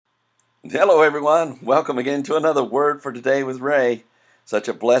Hello, everyone. Welcome again to another Word for Today with Ray. Such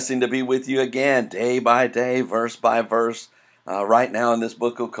a blessing to be with you again, day by day, verse by verse, right now in this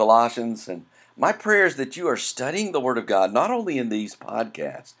book of Colossians. And my prayer is that you are studying the Word of God, not only in these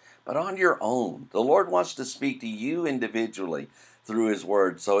podcasts, but on your own. The Lord wants to speak to you individually through His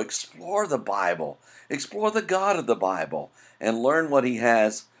Word. So explore the Bible, explore the God of the Bible, and learn what He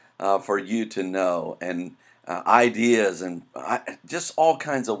has for you to know, and ideas and just all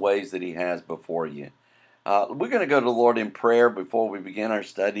kinds of ways that He has before you. We're going to go to the Lord in prayer before we begin our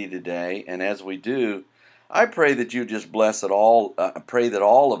study today. And as we do, I pray that you just bless it all. Pray that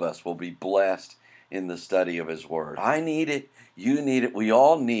all of us will be blessed in the study of His Word. I need it. You need it. We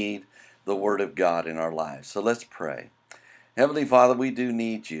all need the Word of God in our lives. So let's pray. Heavenly Father, we do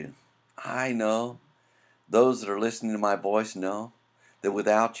need you. I know those that are listening to my voice know that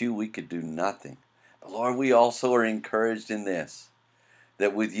without you we could do nothing. But Lord, we also are encouraged in this,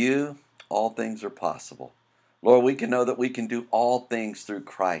 that with you all things are possible. Lord, we can know that we can do all things through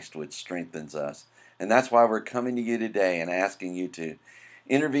Christ, which strengthens us. And that's why we're coming to you today and asking you to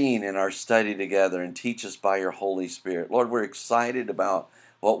intervene in our study together and teach us by your Holy Spirit. Lord, we're excited about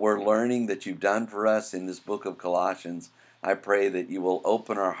what we're learning that you've done for us in this book of Colossians. I pray that you will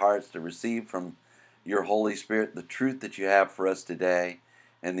open our hearts to receive from your Holy Spirit the truth that you have for us today,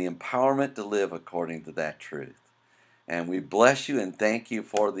 and the empowerment to live according to that truth. And we bless you and thank you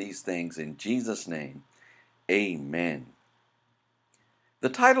for these things in Jesus' name. Amen. The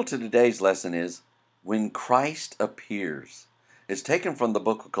title to today's lesson is When Christ Appears. It's taken from the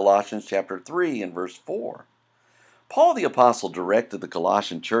book of Colossians chapter 3 and verse 4. Paul the Apostle directed the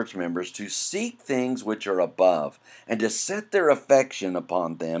Colossian church members to seek things which are above and to set their affection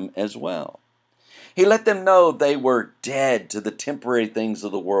upon them as well. He let them know they were dead to the temporary things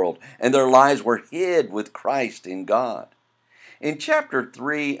of the world, and their lives were hid with Christ in God. In chapter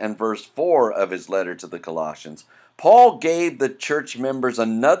 3 and verse 4 of his letter to the Colossians, Paul gave the church members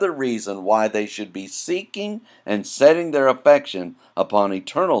another reason why they should be seeking and setting their affection upon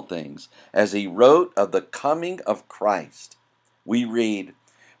eternal things, as he wrote of the coming of Christ. We read,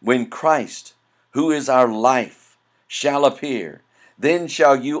 "When Christ, who is our life, shall appear, then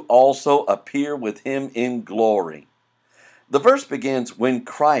shall you also appear with him in glory." The verse begins, "When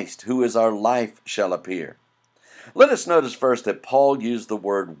Christ, who is our life, shall appear." Let us notice first that Paul used the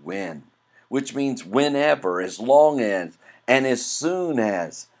word when, which means whenever, as long as, and as soon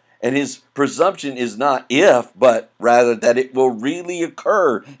as. And his presumption is not if, but rather that it will really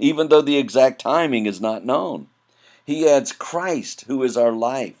occur, even though the exact timing is not known. He adds Christ, who is our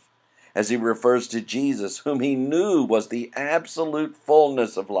life, as he refers to Jesus, whom he knew was the absolute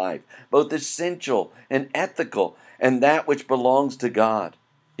fullness of life, both essential and ethical, and that which belongs to God.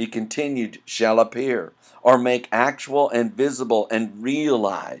 He continued, shall appear, or make actual and visible and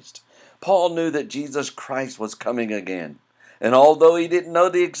realized. Paul knew that Jesus Christ was coming again. And although he didn't know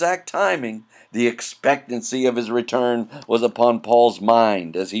the exact timing, the expectancy of his return was upon Paul's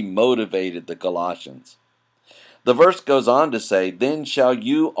mind as he motivated the Colossians. The verse goes on to say, "Then shall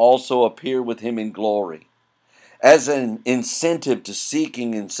you also appear with him in glory." As an incentive to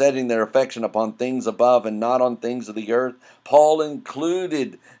seeking and setting their affection upon things above and not on things of the earth, Paul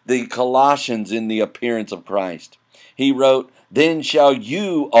included the Colossians in the appearance of Christ. He wrote, "Then shall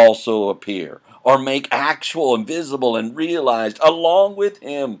you also appear," or make actual and visible and realized along with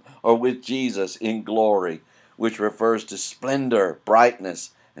him, or with Jesus, in glory, which refers to splendor,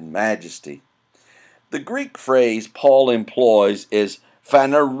 brightness, and majesty. The Greek phrase Paul employs is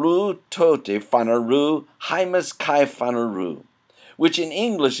phanerou tote phanerou hymas kai phanerou, which in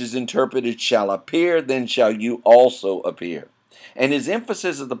English is interpreted shall appear, then shall you also appear. And his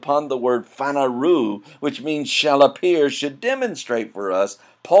emphasis is upon the word phanerou, which means shall appear, should demonstrate for us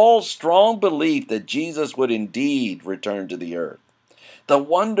Paul's strong belief that Jesus would indeed return to the earth. The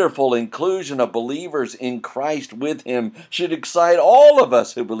wonderful inclusion of believers in Christ with him should excite all of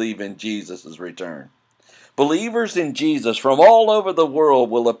us who believe in Jesus' return. Believers in Jesus from all over the world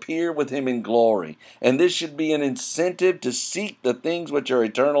will appear with him in glory, and this should be an incentive to seek the things which are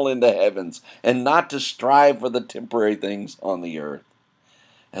eternal in the heavens, and not to strive for the temporary things on the earth.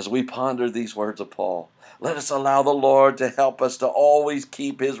 As we ponder these words of Paul, let us allow the Lord to help us to always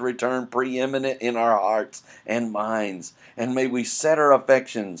keep his return preeminent in our hearts and minds, and may we set our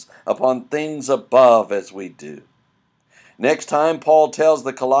affections upon things above as we do. Next time, Paul tells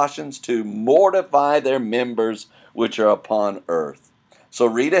the Colossians to mortify their members which are upon earth. So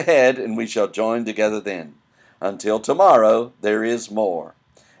read ahead, and we shall join together then. Until tomorrow, there is more.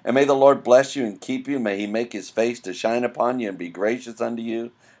 And may the Lord bless you and keep you. May he make his face to shine upon you and be gracious unto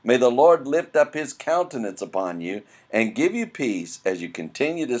you. May the Lord lift up his countenance upon you and give you peace as you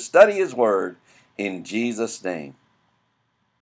continue to study his word in Jesus' name.